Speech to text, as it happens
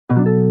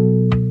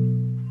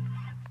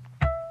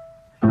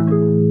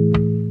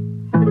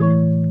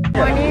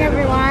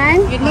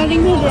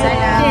Today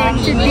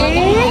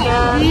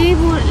we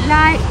would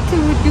like to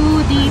do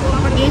the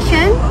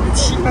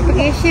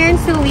propagation.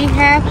 So we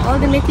have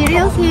all the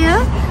materials here.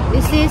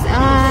 This is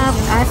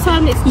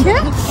soil mixture,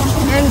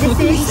 and this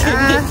is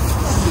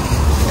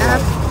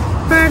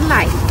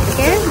perlite.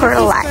 Okay,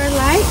 perlite.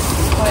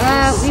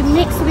 We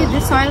mix with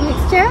the soil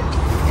mixture,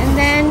 and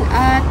then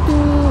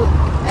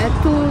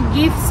to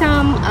give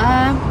some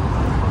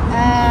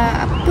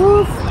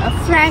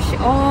fresh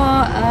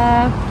or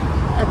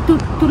to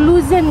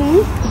loosen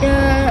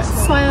the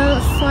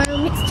soil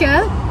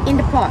mixture in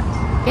the pot.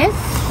 Okay,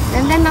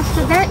 and then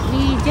after that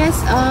we just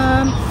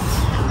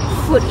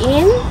put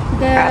in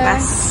the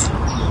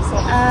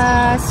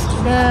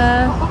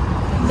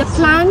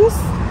plants,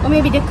 or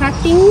maybe the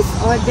cuttings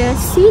or the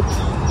seed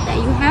that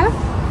you have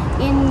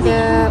in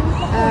the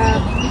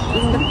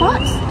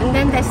pots, and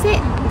then that's it.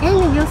 Okay,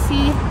 and you'll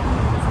see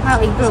how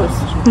it grows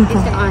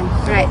later on.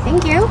 Right,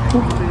 thank you.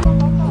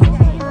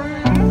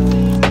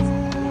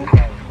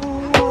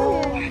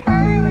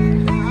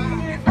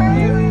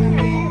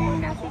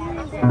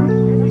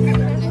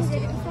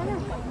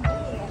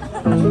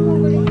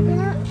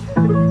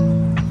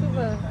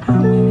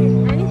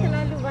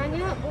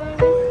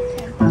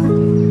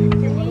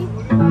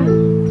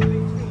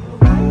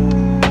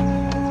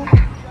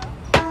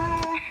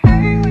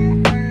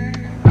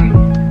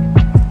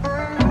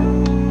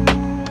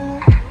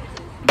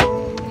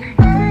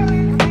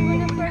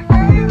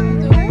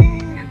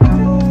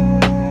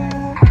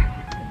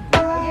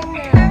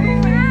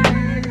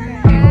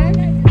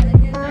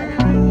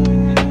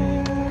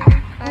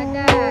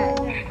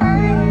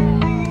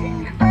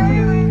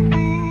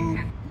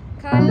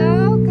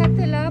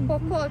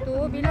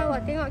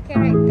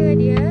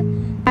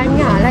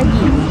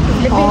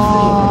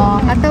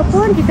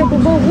 Ataupun kita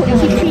bubuh wood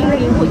chipping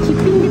lagi. Wood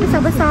chipping dia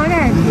besar-besar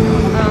kan.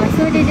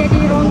 So dia jadi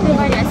rongga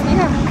banyak sikit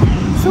lah.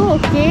 So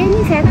okay,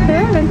 ni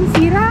settle. Nanti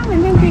siram,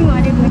 and then tengok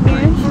ada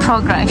punya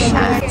progression.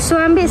 So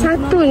ambil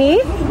satu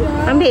ni,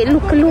 ambil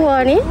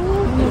keluar ni.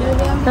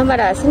 Nampak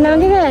tak?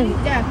 Senang je kan?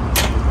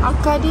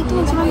 Akar dia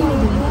tu macam mana?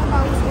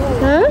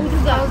 Ha?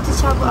 Kalau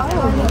tercabut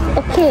akar ni.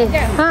 Okay.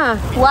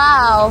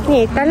 Wow.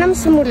 Ni tanam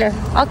semula.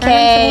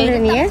 Okay. Tanam semula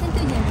ni ya.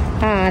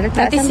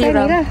 Letak nanti sampai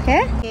siram. ni lah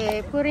ya.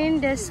 Okay, put in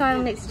the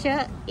soil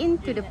mixture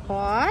into the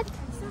pot.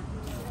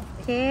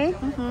 Okay,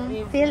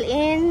 fill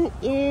in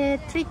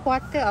 3/4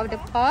 of the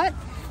pot,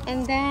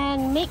 and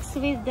then mix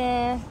with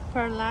the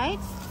perlite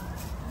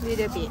a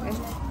little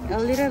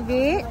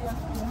bit.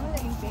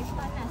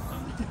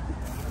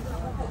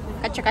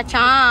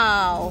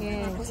 Kacau-kacau.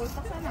 Yes.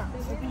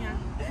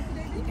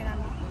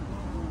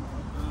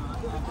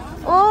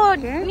 Oh,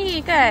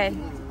 ni kan?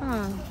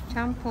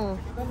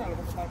 Campur.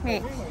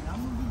 Mix.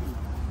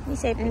 Ni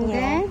saya And punya.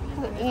 then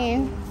put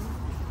in.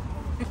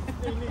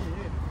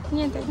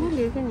 Ni yang tak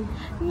boleh kan ni?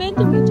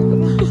 Nanti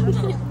macam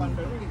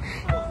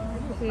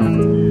Okay,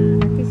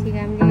 nanti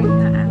siram dia.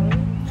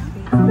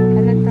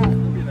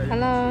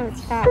 Kalau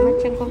tak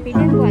macam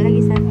confident, buat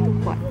lagi satu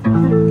pot.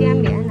 Nanti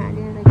ambil anak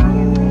dia lagi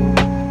yang lain.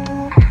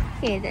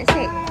 Okay, that's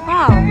it.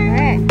 Wow.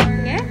 Alright.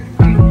 Yeah.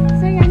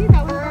 So yang ni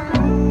tak boleh.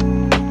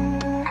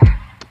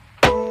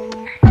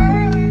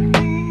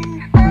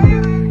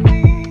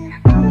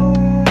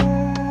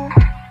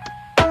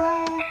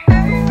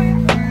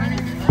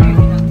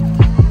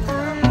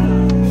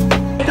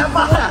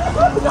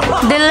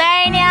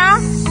 Delania.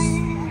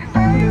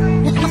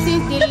 This is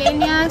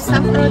Delania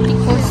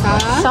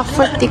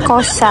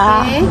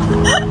Saffroticosa. Okay.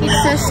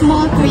 It's a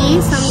small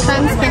tree.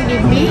 Sometimes can be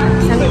big.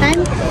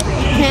 Sometimes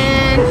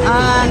can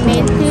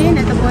maintain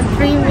ataupun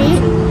trim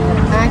it.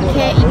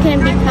 It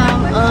can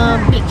become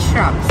big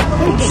shrubs.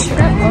 Okay, big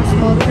shrub or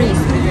small trees.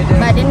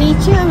 But the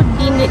nature of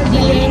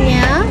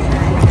Delania,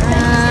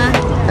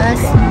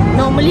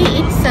 normally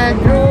it's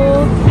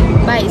grow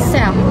by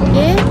itself.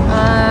 Okay,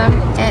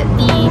 at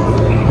the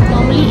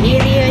normally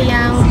area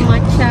yang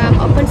macam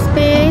open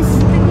space,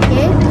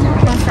 okay,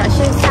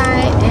 construction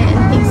site and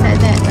things like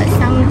that. But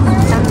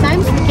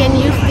sometimes you can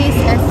use this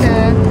as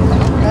a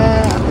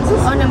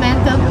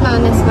ornamental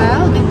plant as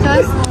well,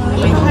 because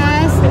it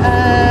has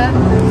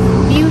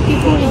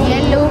beautiful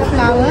yellow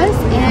flowers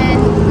and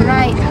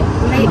bright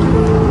red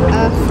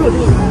fruit.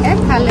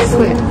 Color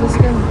fruit.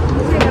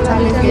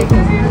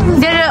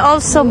 There are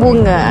also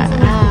bunga.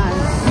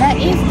 That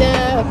is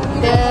the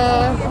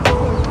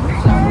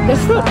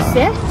fruits,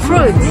 yeah?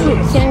 Fruits.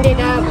 Yang dia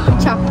dah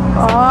pecah.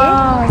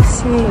 Oh, I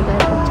see. Dah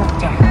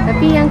pecah.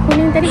 Tapi yang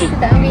kuning tadi kita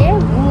tak ambil ya,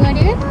 bunga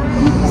dia kan?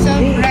 So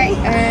bright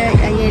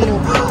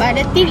yellow. But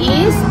the thing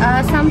is,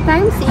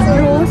 sometimes it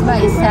grows by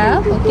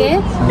itself,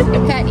 okay?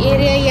 Dekat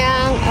area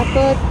yang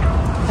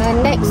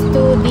next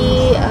to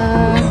the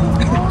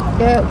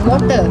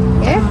water,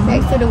 yeah?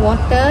 Next to the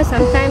water,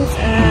 sometimes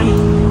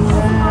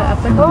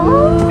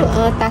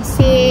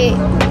tasik,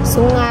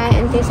 sungai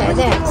and things like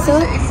that. So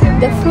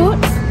the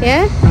fruits,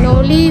 yeah,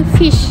 normally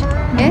fish,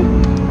 yeah,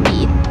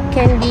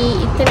 can be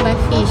eaten by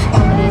fish.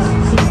 Always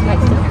fish like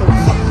the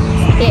fruits.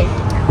 Okay,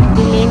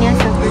 Delania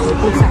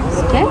saffroticosa.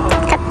 Okay.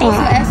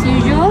 So as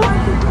usual,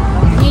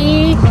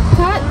 we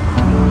cut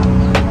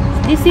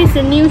this this is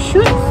a new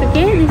shoots.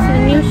 Okay, this is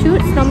a new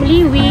shoots.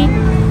 Normally we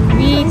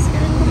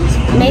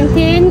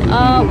maintain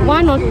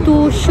 1 or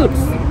 2 shoots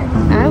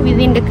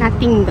within the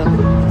cutting though.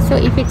 So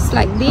if it's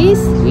like this,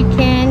 we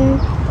can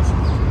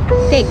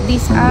take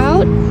this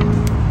out.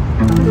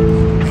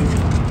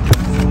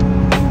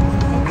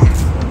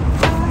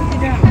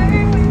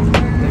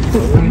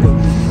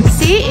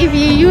 See, if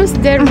you use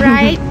the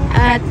right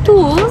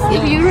tools,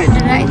 if you use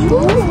the right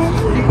tools,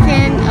 you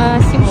can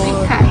simply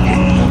cut that.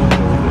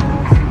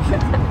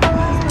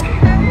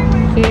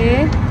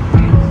 Okay,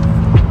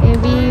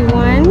 maybe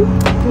 1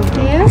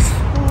 here.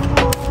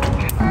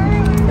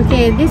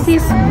 Okay, this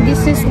is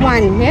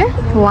 1 here.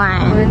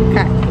 1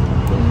 cut.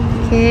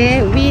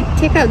 Okay, we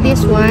take out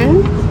this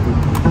one.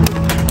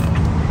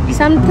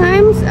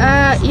 Sometimes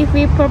if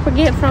we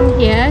propagate from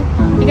here,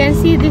 you can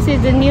see this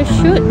is the new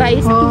shoot, but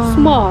it's too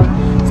small.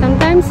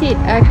 Sometimes it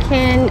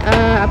can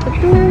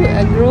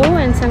grow,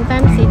 and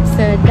sometimes it's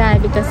die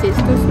because it's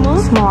too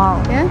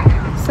small. Yeah.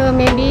 So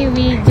maybe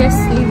we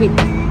just leave it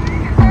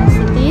as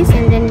it is,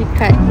 and then we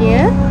cut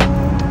here.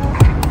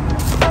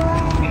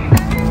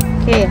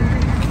 Okay,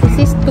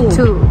 this is 2.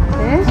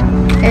 Okay.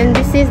 And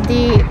this is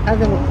the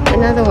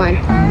another one.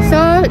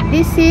 So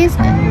this is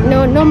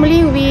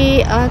normally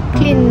we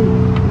clean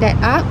that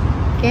up.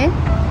 Okay,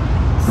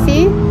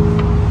 see.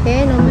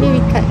 Okay, normally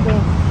we cut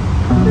here.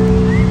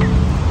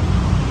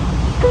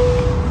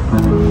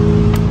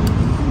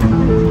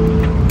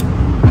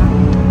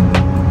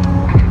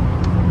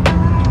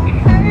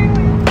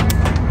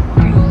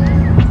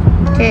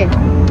 Okay,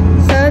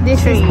 so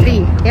this is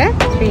 3. Yeah,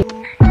 3.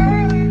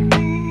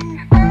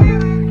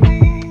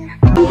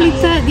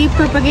 Completed the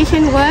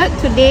propagation work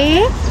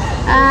today.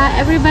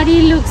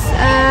 Everybody looks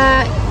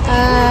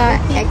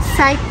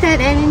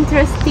excited and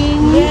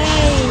interesting.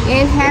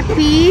 And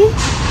happy.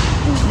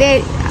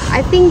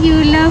 I think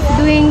you love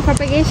doing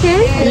propagation.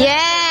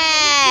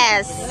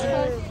 Yes.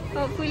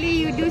 Hopefully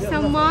you do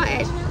some more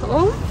at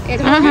home.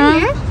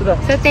 Yeah?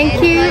 So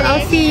thank you.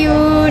 I'll see you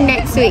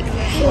next week.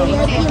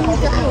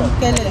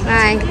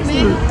 Bye.